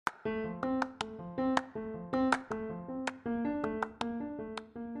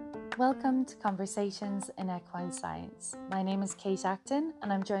Welcome to Conversations in Equine Science. My name is Kate Acton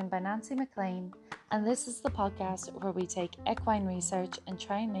and I'm joined by Nancy McLean, and this is the podcast where we take equine research and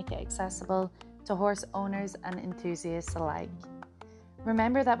try and make it accessible to horse owners and enthusiasts alike.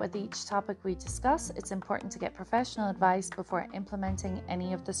 Remember that with each topic we discuss, it's important to get professional advice before implementing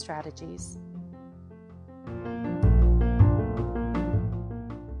any of the strategies.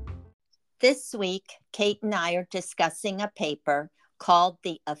 This week, Kate and I are discussing a paper called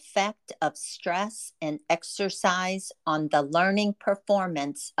The Effect of Stress and Exercise on the Learning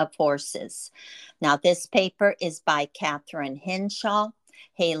Performance of Horses. Now, this paper is by Catherine Henshaw,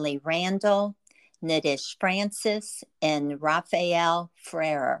 Haley Randall, Nidish Francis, and Raphael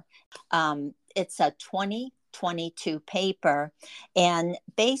Freire. It's a 2022 paper, and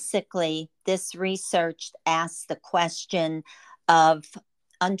basically this research asks the question of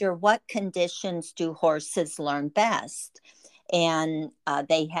under what conditions do horses learn best? And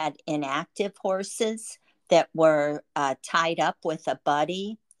they had inactive horses that were tied up with a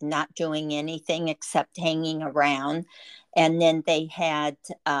buddy, not doing anything except hanging around. And then they had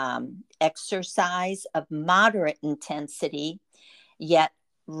exercise of moderate intensity, yet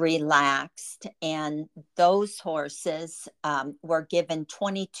relaxed. And those horses were given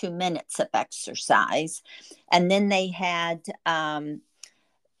 22 minutes of exercise. And then they had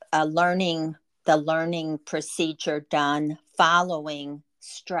the learning procedure done following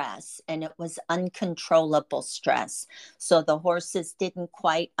stress, and it was uncontrollable stress. So the horses didn't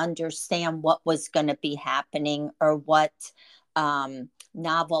quite understand what was going to be happening or what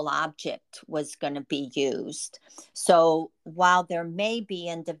novel object was going to be used. So while there may be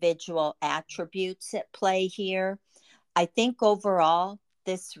individual attributes at play here, I think overall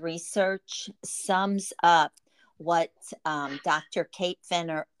this research sums up what Dr. Kate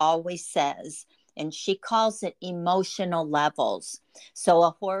Fenner always says, and she calls it emotional levels. So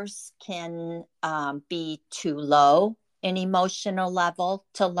a horse can be too low in emotional level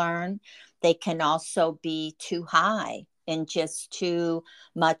to learn. They can also be too high and just too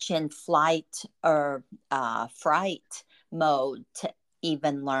much in flight or fright mode to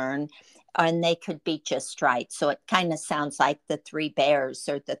even learn. And they could be just right. So it kind of sounds like the three bears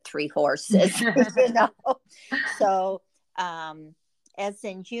or the three horses, So as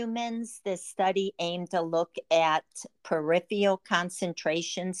in humans, this study aimed to look at peripheral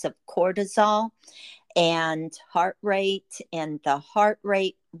concentrations of cortisol and heart rate. And the heart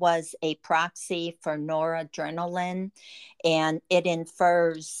rate was a proxy for noradrenaline, and it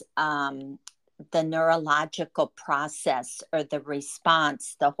infers the neurological process or the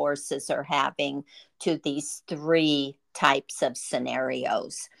response the horses are having to these three types of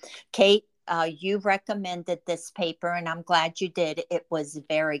scenarios. Kate, you recommended this paper, and I'm glad you did. It was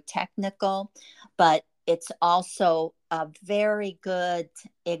very technical, but it's also a very good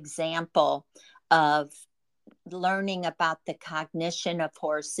example of learning about the cognition of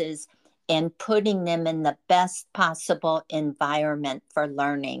horses and putting them in the best possible environment for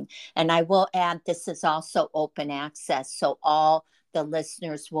learning. And I will add, this is also open access, so all the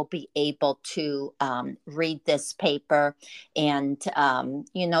listeners will be able to read this paper and,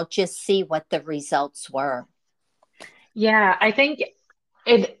 just see what the results were. Yeah, I think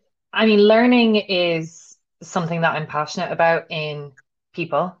learning is something that I'm passionate about in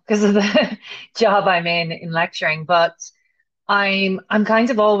people because of the job I'm in lecturing, but I'm kind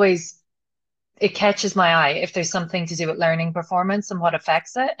of always, it catches my eye if there's something to do with learning performance and what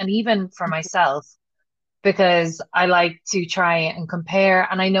affects it. And even for myself, because I like to try and compare,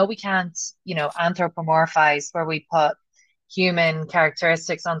 and I know we can't, anthropomorphize where we put human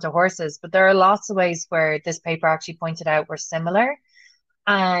characteristics onto horses, but there are lots of ways where this paper actually pointed out we're similar.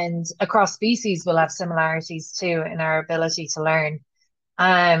 And across species, we'll have similarities too in our ability to learn.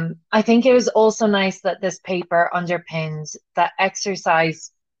 I think it was also nice that this paper underpins that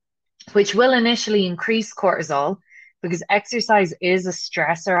exercise, which will initially increase cortisol because exercise is a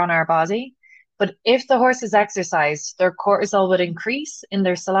stressor on our body. But if the horses exercised, their cortisol would increase in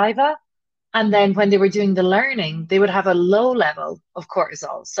their saliva. And then when they were doing the learning, they would have a low level of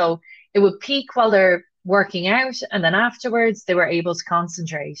cortisol. So it would peak while they're working out, and then afterwards they were able to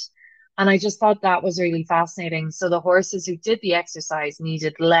concentrate. And I just thought that was really fascinating. So the horses who did the exercise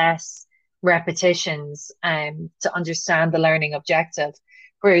needed less repetitions to understand the learning objective,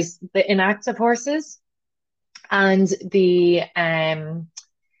 whereas the inactive horses and the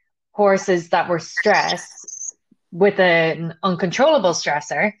horses that were stressed with an uncontrollable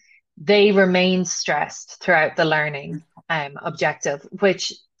stressor, they remained stressed throughout the learning objective,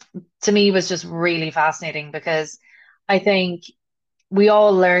 which to me was just really fascinating because I think we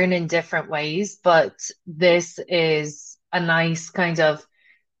all learn in different ways, but this is a nice kind of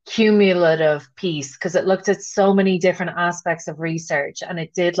cumulative piece because it looked at so many different aspects of research and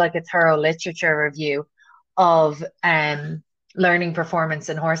it did like a thorough literature review of learning performance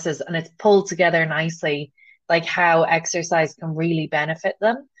in horses, and it's pulled together nicely like how exercise can really benefit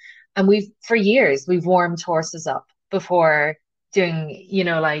them. And we've for years we've warmed horses up before doing,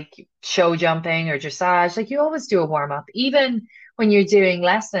 like show jumping or dressage. Like you always do a warm up, even when you're doing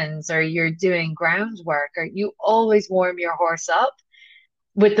lessons or you're doing groundwork, or you always warm your horse up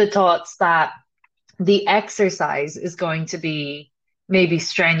with the thoughts that the exercise is going to be maybe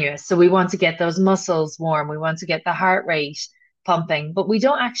strenuous. So we want to get those muscles warm, we want to get the heart rate pumping, but we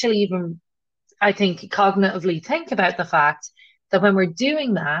don't actually even, I think, cognitively think about the fact that when we're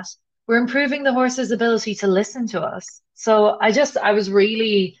doing that, we're improving the horse's ability to listen to us. So I was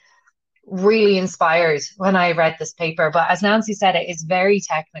really, really inspired when I read this paper. But as Nancy said, it is very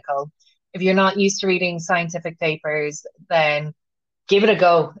technical. If you're not used to reading scientific papers, then give it a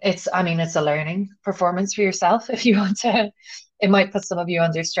go. I mean, it's a learning performance for yourself if you want to. It might put some of you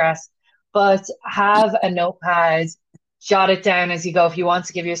under stress, but have a notepad, jot it down as you go if you want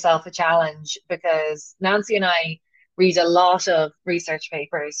to give yourself a challenge, because Nancy and I read a lot of research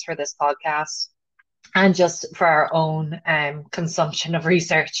papers for this podcast and just for our own consumption of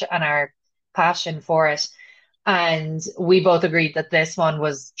research and our passion for it. And we both agreed that this one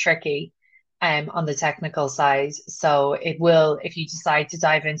was tricky on the technical side. So it will, if you decide to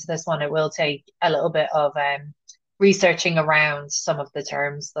dive into this one, it will take a little bit of researching around some of the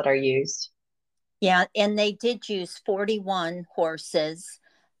terms that are used. Yeah, and they did use 41 horses.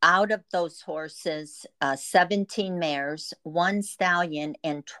 Out of those horses, 17 mares, 1 stallion,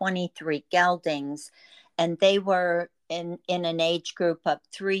 and 23 geldings. And they were in an age group of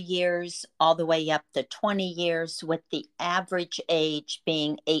 3 years all the way up to 20 years, with the average age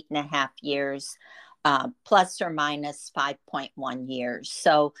being 8.5 years, plus or minus 5.1 years.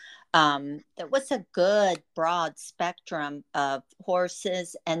 So there was a good broad spectrum of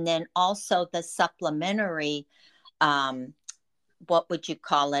horses. And then also the supplementary, what would you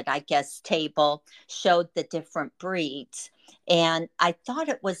call it, I guess, table showed the different breeds. And I thought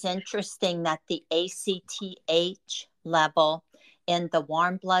it was interesting that the ACTH level in the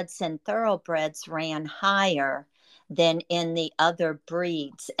warm bloods and thoroughbreds ran higher than in the other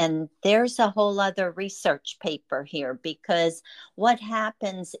breeds. And there's a whole other research paper here, because what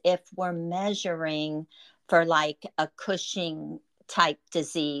happens if we're measuring for like a Cushing type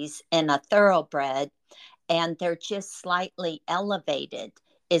disease in a thoroughbred and they're just slightly elevated?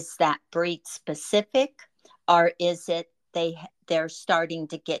 Is that breed specific, or is it they're starting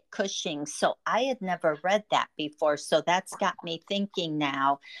to get Cushing? So I had never read that before, so that's got me thinking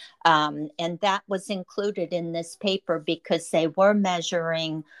now. And that was included in this paper because they were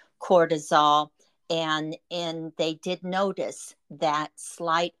measuring cortisol, and they did notice that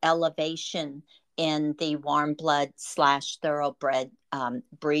slight elevation in the warm blood / thoroughbred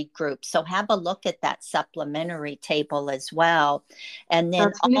breed group. So have a look at that supplementary table as well. And then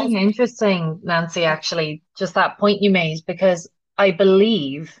That's really interesting, Nancy, actually, just that point you made, because I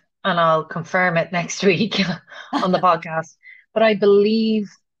believe, and I'll confirm it next week on the podcast, but I believe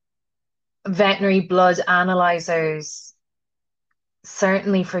veterinary blood analyzers,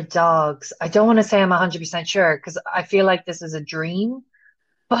 certainly for dogs, I don't want to say I'm 100% sure because I feel like this is a dream,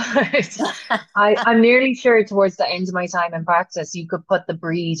 but I'm nearly sure towards the end of my time in practice, you could put the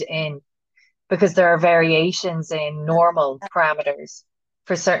breed in because there are variations in normal parameters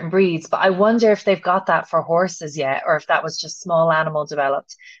for certain breeds. But I wonder if they've got that for horses yet, or if that was just small animal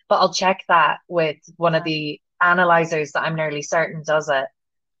developed. But I'll check that with one of the analyzers that I'm nearly certain does it.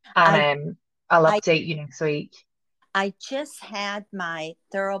 And I'll update you next week. I just had my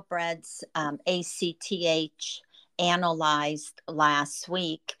thoroughbreds ACTH analyzed last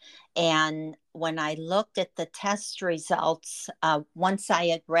week. And when I looked at the test results, once I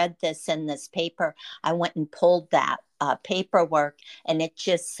had read this in this paper, I went and pulled that paperwork, and it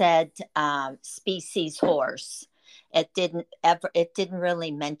just said species horse. It didn't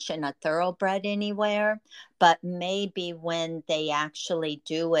really mention a thoroughbred anywhere, but maybe when they actually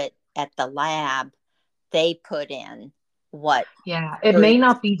do it at the lab, they put in what. Yeah, it may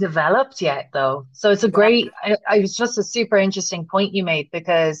not be developed yet though. So it's a great, it's just a super interesting point you made,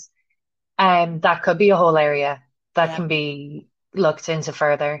 because that could be a whole area that can be looked into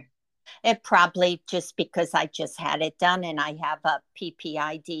further. It probably just because I just had it done and I have a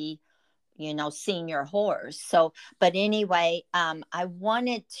PPID, senior horse. So, but anyway, I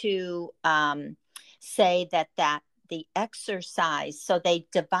wanted to say that the exercise, so they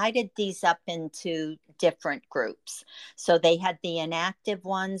divided these up into different groups. So they had the inactive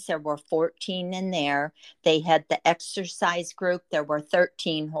ones, there were 14 in there. They had the exercise group, there were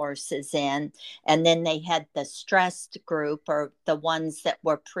 13 horses in. And then they had the stressed group, or the ones that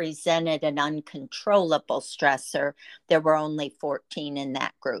were presented an uncontrollable stressor. There were only 14 in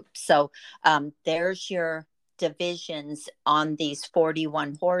that group. So there's your divisions on these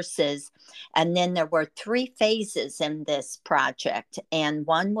 41 horses. And then there were 3 phases in this project, and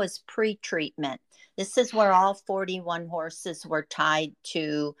one was pre-treatment. This is where all 41 horses were tied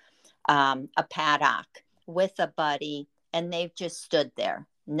to a paddock with a buddy, and they've just stood there.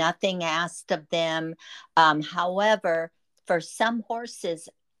 Nothing asked of them. However, for some horses,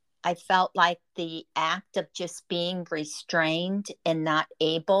 I felt like the act of just being restrained and not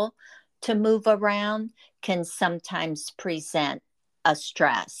able to move around can sometimes present a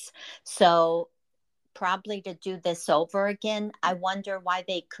stress. So probably to do this over again, I wonder why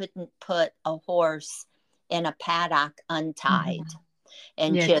they couldn't put a horse in a paddock untied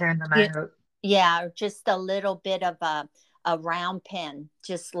and Yeah, just, turn them out. yeah, just a little bit of a round pen,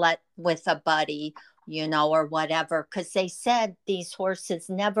 just let with a buddy, or whatever. Because they said these horses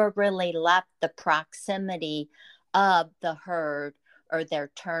never really left the proximity of the herd or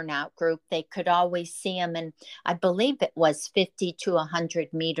their turnout group. They could always see them. And I believe it was 50 to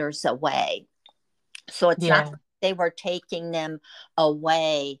 100 meters away. So it's not Yeah. like they were taking them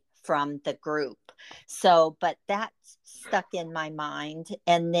away from the group. So, but that stuck in my mind.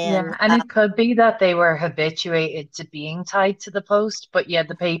 And then, Yeah, and it could be that they were habituated to being tied to the post, but yeah,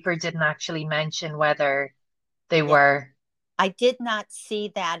 the paper didn't actually mention whether they yeah, were. I did not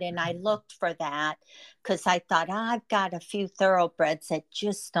see that. And I looked for that because I thought, I've got a few thoroughbreds that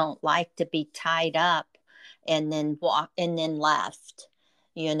just don't like to be tied up and then walk and then left.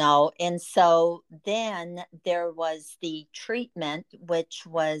 And so then there was the treatment, which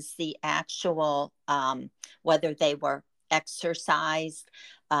was the actual, whether they were exercised,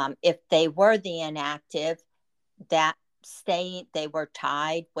 if they were the inactive, that they were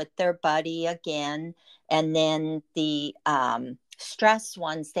tied with their buddy again. And then the stress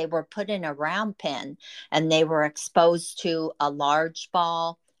ones, they were put in a round pen, and they were exposed to a large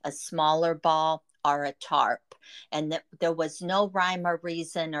ball, a smaller ball, or a tarp. And there was no rhyme or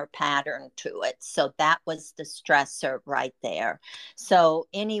reason or pattern to it. So that was the stressor right there. So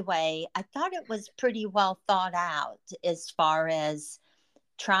anyway, I thought it was pretty well thought out as far as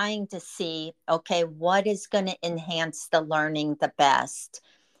trying to see, okay, what is going to enhance the learning the best.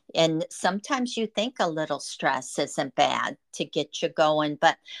 And sometimes you think a little stress isn't bad to get you going.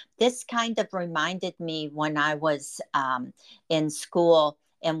 But this kind of reminded me when I was in school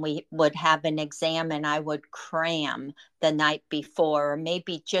and we would have an exam and I would cram the night before, or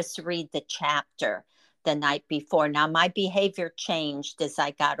maybe just read the chapter the night before. Now, my behavior changed as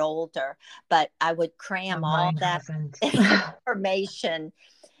I got older, but I would cram all Mine that hasn't. information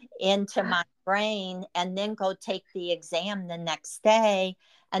into my brain and then go take the exam the next day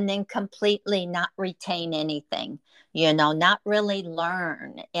and then completely not retain anything, not really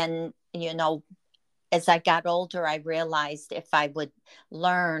learn. And, as I got older, I realized if I would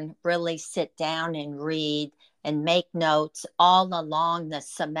learn, really sit down and read and make notes all along the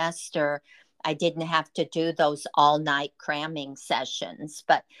semester, I didn't have to do those all night cramming sessions.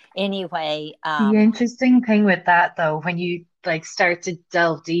 But anyway, The interesting thing with that, though, when you like start to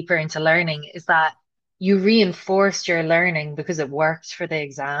delve deeper into learning, is that you reinforced your learning because it worked for the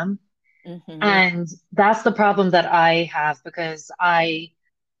exam. mhm. And that's the problem that I have because I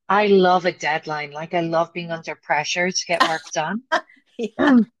love a deadline. Like I love being under pressure to get work done.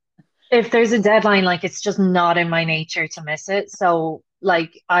 Yeah, If there's a deadline, like it's just not in my nature to miss it. So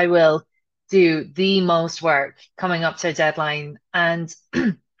like I will do the most work coming up to a deadline. And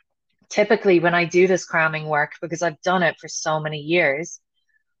typically when I do this cramming work, because I've done it for so many years,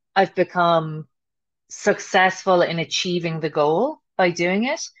 I've become successful in achieving the goal by doing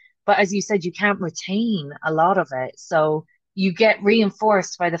it. But as you said, you can't retain a lot of it. So you get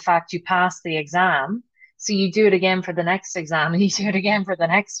reinforced by the fact you passed the exam. So you do it again for the next exam and you do it again for the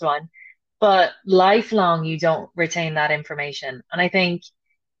next one. But lifelong, you don't retain that information. And I think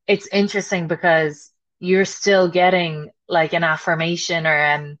it's interesting because you're still getting like an affirmation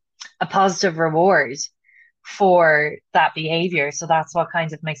or a positive reward for that behavior. So that's what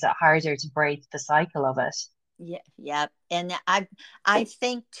kind of makes it harder to break the cycle of it. yeah, yeah. And I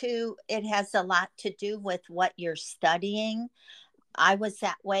think too, it has a lot to do with what you're studying. I was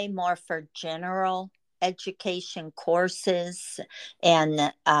that way more for general education courses.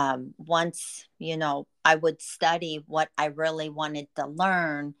 And once, I would study what I really wanted to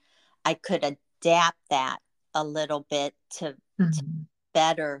learn, I could adapt that a little bit to Mhm.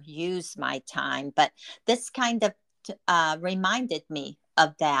 better use my time. But this kind of reminded me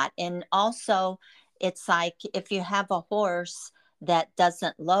of that. And also, it's like if you have a horse that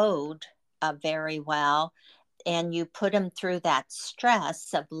doesn't load very well, and you put them through that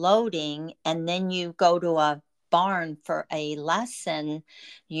stress of loading, and then you go to a barn for a lesson,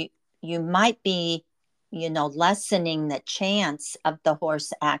 you you might be, lessening the chance of the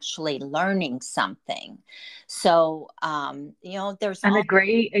horse actually learning something. So there's And a all.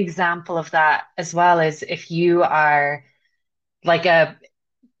 great example of that as well is if you are like a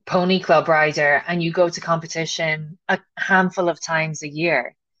pony club rider and you go to competition a handful of times a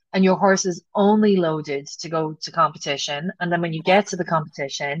year and your horse is only loaded to go to competition. And then when you get to the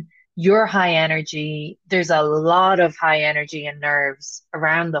competition, you're high energy. There's a lot of high energy and nerves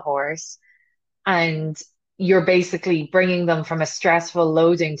around the horse. And you're basically bringing them from a stressful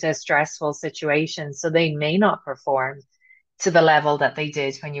loading to a stressful situation. So they may not perform to the level that they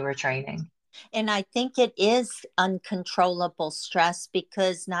did when you were training. And I think it is uncontrollable stress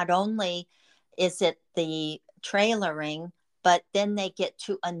because not only is it the trailering, but then they get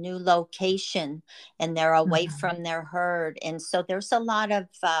to a new location and they're away Mhm. from their herd. And so there's a lot of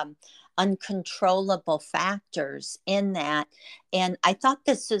uncontrollable factors in that. And I thought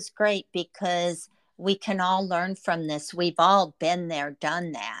this was great because we can all learn from this. We've all been there,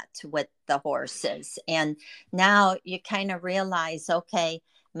 done that with the horses. And now you kind of realize, okay,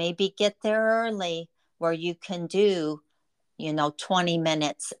 maybe get there early where you can do 20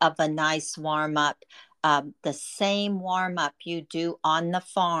 minutes of a nice warm up, the same warm up you do on the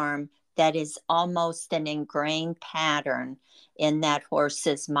farm that is almost an ingrained pattern in that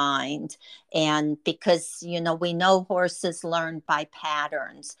horse's mind. And because, we know horses learn by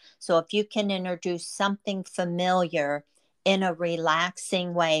patterns. So if you can introduce something familiar in a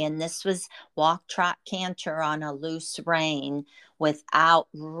relaxing way, and this was walk, trot, canter on a loose rein without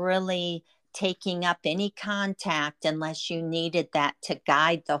really taking up any contact unless you needed that to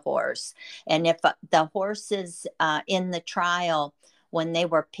guide the horse. And if the horses in the trial, when they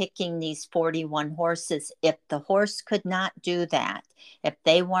were picking these 41 horses, if the horse could not do that, if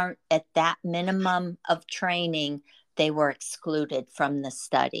they weren't at that minimum of training, they were excluded from the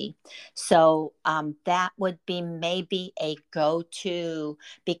study. So that would be maybe a go-to,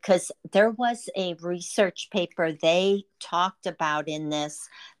 because there was a research paper they talked about in this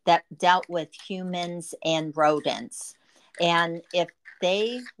that dealt with humans and rodents. And if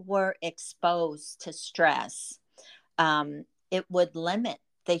they were exposed to stress, it would limit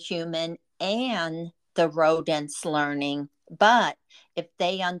the human and the rodents' learning. But if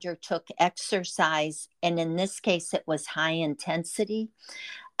they undertook exercise, and in this case it was high intensity,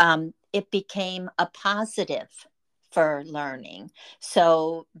 it became a positive for learning.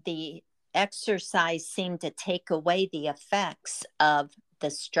 So the exercise seemed to take away the effects of the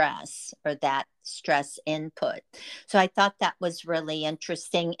stress or that stress input. So I thought that was really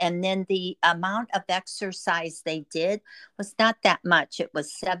interesting. And then the amount of exercise they did was not that much. It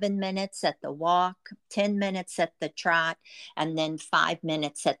was 7 minutes at the walk, 10 minutes at the trot, and then 5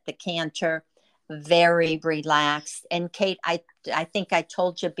 minutes at the canter. Very relaxed. And Kate, I think I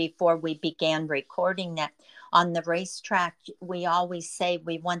told you before we began recording that on the racetrack, we always say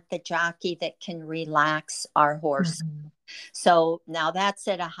we want the jockey that can relax our horse. Mhm. So now that's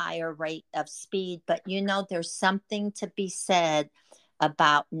at a higher rate of speed, but there's something to be said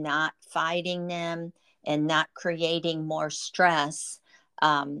about not fighting them and not creating more stress.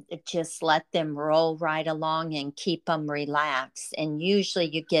 Just let them roll right along and keep them relaxed. And usually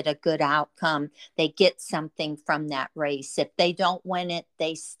you get a good outcome. They get something from that race. If they don't win it,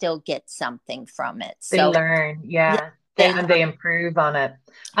 they still get something from it. They So, learn, yeah, yeah. they And learn. they improve on it.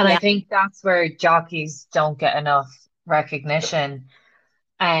 And I Yeah, think that's where jockeys don't get enough recognition.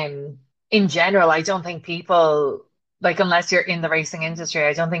 Um, in general, I don't think people, like, unless you're in the racing industry,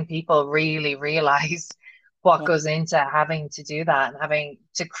 I don't think people really realize what yeah, goes into having to do that and having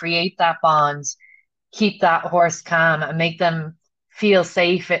to create that bond, keep that horse calm and make them feel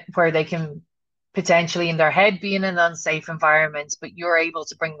safe where they can potentially in their head be in an unsafe environment, but you're able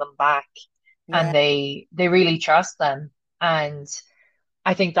to bring them back yeah, and they really trust them. And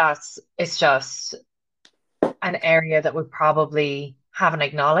I think it's just an area that we probably haven't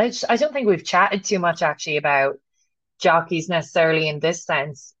acknowledged. I don't think we've chatted too much actually about jockeys necessarily in this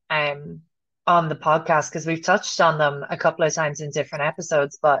sense on the podcast because we've touched on them a couple of times in different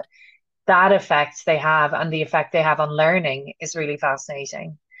episodes, but that effect they have and the effect they have on learning is really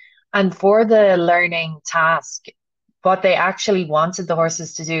fascinating. And for the learning task, what they actually wanted the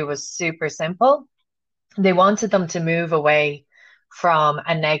horses to do was super simple. They wanted them to move away from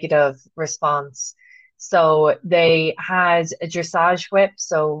a negative response. So they had a dressage whip,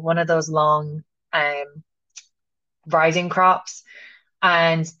 so one of those long riding crops,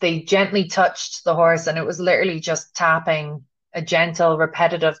 and they gently touched the horse, and it was literally just tapping a gentle,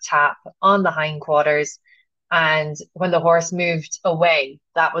 repetitive tap on the hindquarters. And when the horse moved away,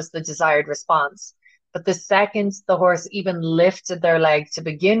 that was the desired response. But the second the horse even lifted their leg to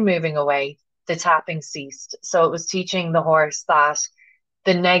begin moving away, the tapping ceased. So it was teaching the horse that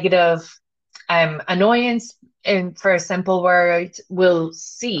the negative annoyance, for a simple word, will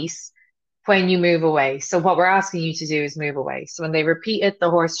cease when you move away. So what we're asking you to do is move away. So when they repeat it, the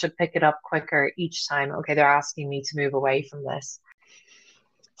horse should pick it up quicker each time. Okay, they're asking me to move away from this.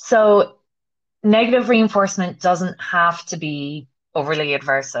 So negative reinforcement doesn't have to be overly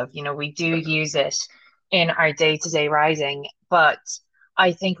aversive. You know, we do use it in our day-to-day riding, but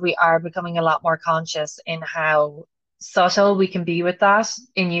I think we are becoming a lot more conscious in how subtle we can be with that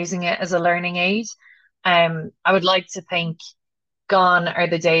in using it as a learning aid. I would like to think gone are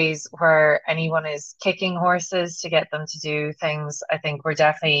the days where anyone is kicking horses to get them to do things. I think we're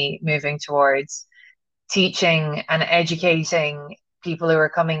definitely moving towards teaching and educating people who are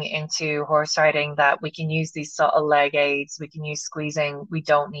coming into horse riding that we can use these subtle leg aids, we can use squeezing, we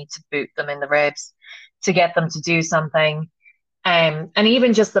don't need to boot them in the ribs to get them to do something. And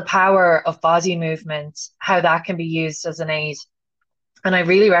even just the power of body movement, how that can be used as an aid. And I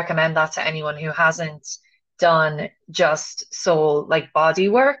really recommend that to anyone who hasn't done just sole like body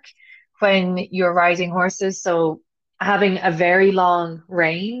work when you're riding horses. So having a very long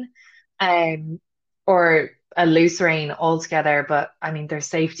rein, or a loose rein altogether, but I mean there's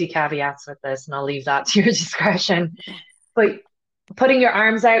safety caveats with this, and I'll leave that to your discretion. But putting your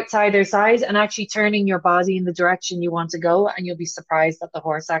arms out to either side and actually turning your body in the direction you want to go, and you'll be surprised that the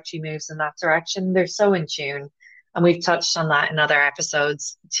horse actually moves in that direction. They're so in tune. And we've touched on that in other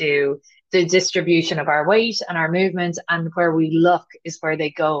episodes to the distribution of our weight and our movement, and where we look is where they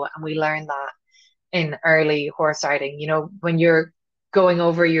go. And we learn that in early horse riding. You know, when you're going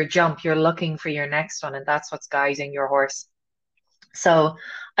over your jump, you're looking for your next one, and that's what's guiding your horse. So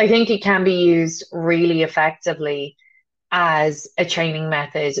I think it can be used really effectively as a training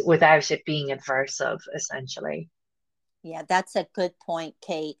method without it being adversive, essentially. Yeah, that's a good point,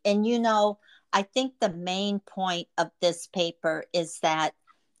 Kate. And you know, I think the main point of this paper is that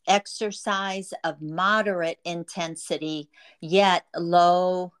exercise of moderate intensity, yet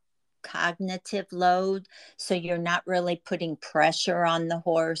low cognitive load. So you're not really putting pressure on the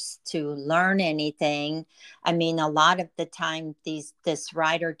horse to learn anything. I mean, a lot of the time, this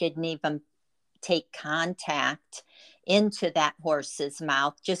rider didn't even take contact into that horse's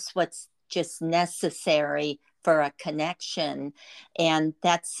mouth, just what's just necessary for a connection. And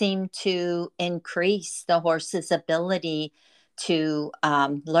that seemed to increase the horse's ability to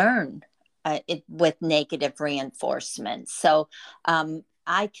learn with negative reinforcement. So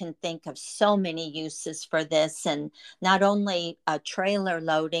I can think of so many uses for this, and not only trailer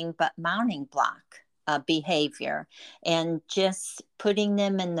loading, but mounting block behavior, and just putting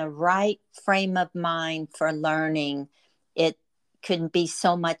them in the right frame of mind for learning. It could be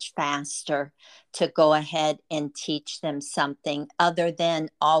so much faster to go ahead and teach them something other than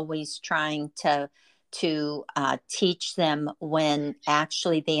always trying to teach them when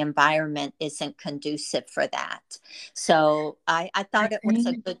actually the environment isn't conducive for that. So I thought it was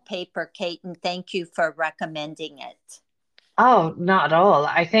a good paper, Kate, and thank you for recommending it. Oh, not at all.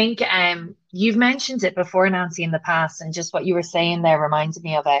 I think you've mentioned it before, Nancy, in the past, and just what you were saying there reminded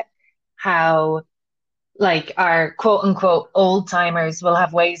me of it. How like our quote unquote old timers will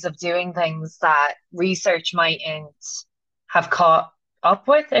have ways of doing things that research mightn't have caught up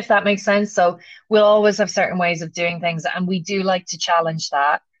with, if that makes sense. So we'll always have certain ways of doing things, and we do like to challenge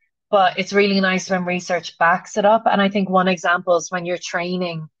that. But it's really nice when research backs it up. And I think one example is when you're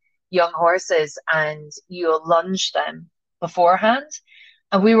training young horses and you'll lunge them beforehand.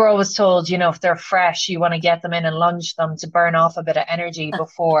 And we were always told, you know, if they're fresh, you want to get them in and lunge them to burn off a bit of energy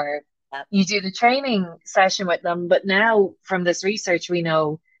before you do the training session with them. But now from this research, we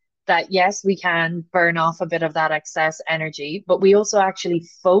know that yes, we can burn off a bit of that excess energy, but we also actually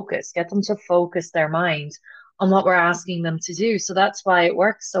get them to focus their mind on what we're asking them to do. So that's why it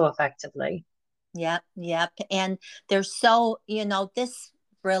works so effectively. Yep, yep. And there's so, you know, this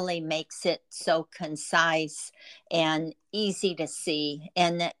really makes it so concise and easy to see.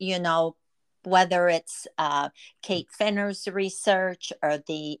 And, you know, whether it's Kate Fenner's research or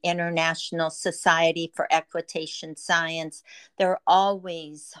the International Society for Equitation Science, they're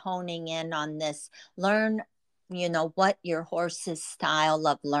always honing in on this. Learn, you know, what your horse's style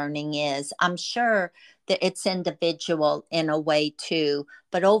of learning is. I'm sure that it's individual in a way too,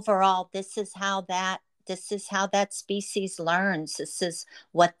 but overall, this is how that this is how that species learns. This is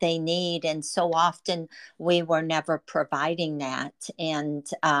what they need. And so often we were never providing that. And,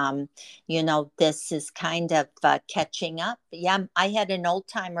 this is kind of catching up. Yeah, I had an old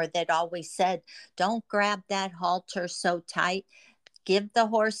timer that always said, don't grab that halter so tight. Give the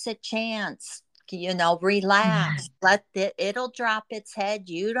horse a chance. Relax. It'll drop its head.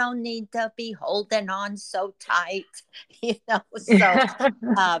 You don't need to be holding on so tight. So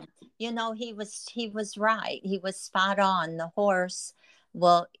um, he was right. He was spot on. The horse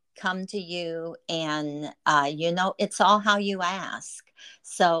will come to you, and it's all how you ask.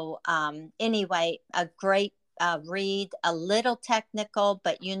 So anyway, a great read, a little technical,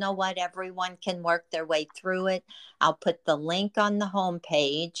 but you know what? Everyone can work their way through it. I'll put the link on the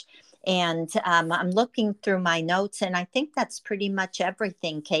homepage. And I'm looking through my notes, and I think that's pretty much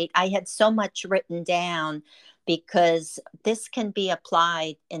everything, Kate. I had so much written down because this can be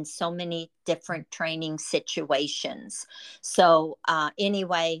applied in so many different training situations. So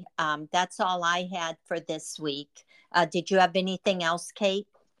anyway, that's all I had for this week. Did you have anything else, Kate?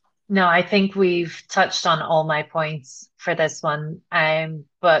 No, I think we've touched on all my points for this one.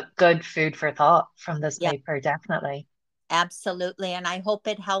 But good food for thought from this Yeah. paper, definitely. Absolutely. And I hope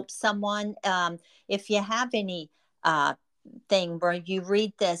it helps someone. If you have any thing where you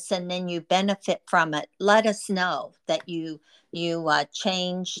read this and then you benefit from it, let us know that you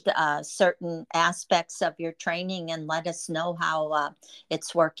changed certain aspects of your training, and let us know how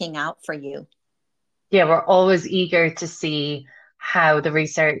it's working out for you. Yeah, we're always eager to see how the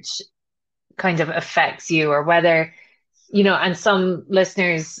research kind of affects you, or whether, and some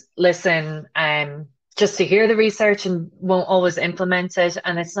listeners listen just to hear the research and won't always implement it.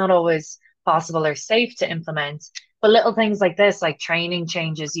 And it's not always possible or safe to implement. But little things like this, like training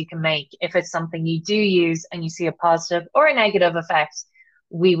changes you can make, if it's something you do use and you see a positive or a negative effect,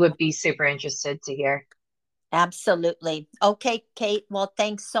 we would be super interested to hear. Absolutely. Okay, Kate. Well,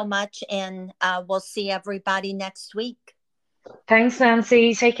 thanks so much. And we'll see everybody next week. Thanks,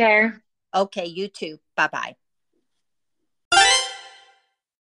 Nancy. Take care. Okay, you too. Bye bye.